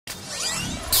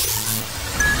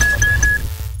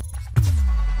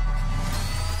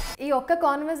ఒక్క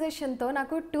కాన్వర్సేషన్తో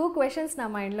నాకు 2 questions నా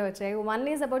మైండ్లో వచ్చాయి. One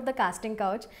is about the casting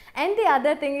couch and the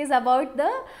other thing is about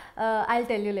the I'll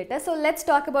tell you later. So let's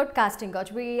talk about casting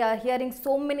couch. We are hearing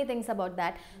so many things about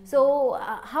that. So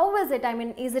how is it? I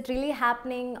mean, is it really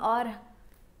happening or?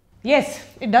 Yes,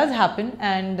 it does happen,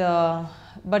 and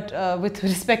but with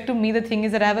respect to me, the thing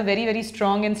is that I have a very, very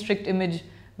strong and strict image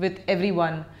with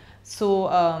everyone. So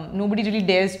nobody really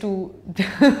dares to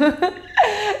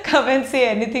come and say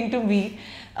anything to me.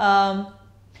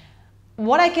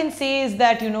 What I can say is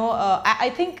that, you know,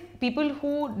 I think people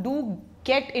who do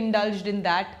get indulged in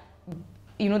that,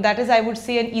 you know, that is, I would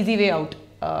say, an easy way out.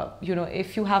 You know,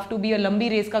 if you have to be a lambi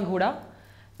race ka ghoda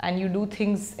and you do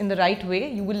things in the right way,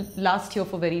 you will last here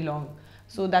for very long.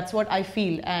 So that's what I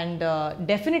feel, and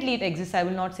definitely it exists. I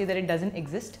will not say that it doesn't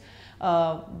exist.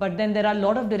 But then there are a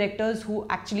lot of directors who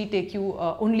actually take you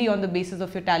only on the basis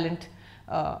of your talent,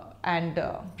 and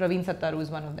Praveen Sattaru is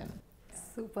one of them.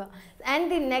 Super.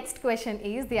 And the next question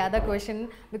is, the other question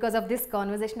because of this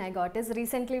conversation I got is,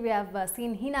 recently we have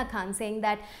seen Hina Khan saying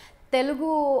that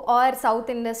Telugu or South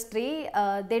industry,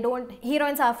 they don't,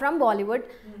 heroines are from Bollywood,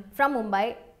 from Mumbai,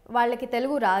 వాళ్ళకి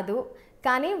తెలుగు రాదు,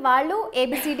 కానీ వాళ్ళు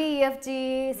ABCDEFG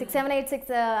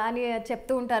 6786 అని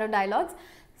చెప్తూ ఉంటారు dialogues.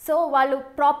 So వాళ్ళు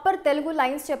proper Telugu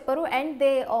lines చెప్పరు, and they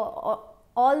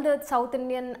all the South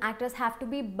Indian actors have to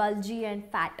be bulgy and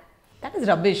fat. That is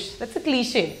rubbish. That's a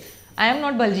cliche. I am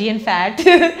not bulgy and fat,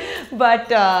 but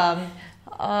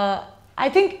I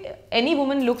think any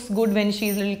woman looks good when she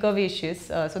is a little curvaceous.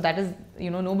 So that is,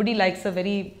 you know, nobody likes a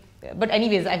very. But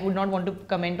anyways, I would not want to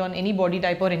comment on any body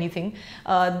type or anything.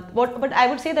 But I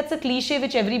would say that's a cliche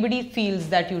which everybody feels,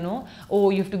 that, you know, oh,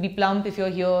 you have to be plump if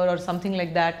you're here or something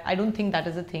like that. I don't think that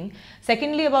is a thing.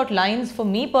 Secondly, about lines, for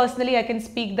me personally, I can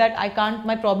speak that I can't,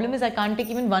 my problem is I can't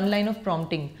take even one line of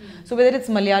prompting. So whether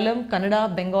it's Malayalam, Kannada,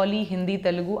 Bengali, Hindi,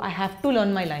 Telugu, I have to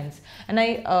learn my lines. And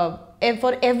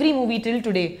for every movie till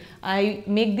today, I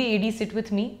make the AD sit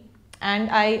with me, and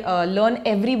I learn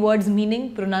every word's meaning,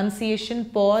 pronunciation,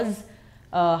 pause,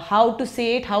 how to say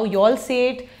it, how y'all say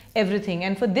it, everything.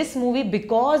 And for this movie,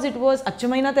 because it was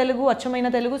Achamaina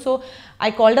Telugu, so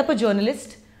I called up a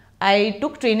journalist. I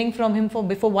took training from him for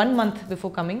 1 month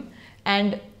before coming,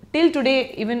 and till today,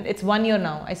 even it's 1 year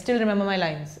now, I still remember my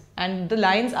lines. And the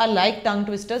lines are like tongue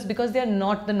twisters because they are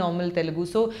not the normal Telugu.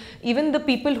 So even the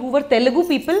people who were Telugu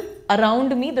people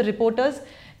around me, the reporters,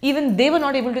 even they were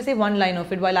not able to say one line of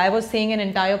it while I was saying an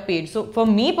entire page. So for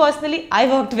me personally, I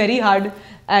worked very hard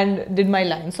and did my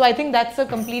line. So I think that's a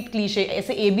complete cliche.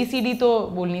 ऐसे ABCD तो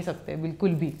बोल नहीं सकते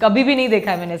बिल्कुल भी. कभी भी नहीं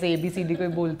देखा है मैंने ऐसे ABCD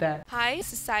कोई बोलता है. Hi,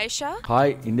 this is Saisha. Hi,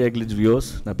 India Glitch viewers.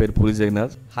 నా పేరు puri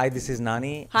Jagannadh. Hi, this is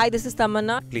Nani. Hi, this is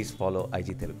Tamanna. Please follow IG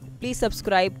Telugu. Please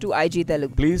subscribe to IG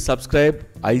Telugu. Please subscribe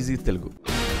IG Telugu.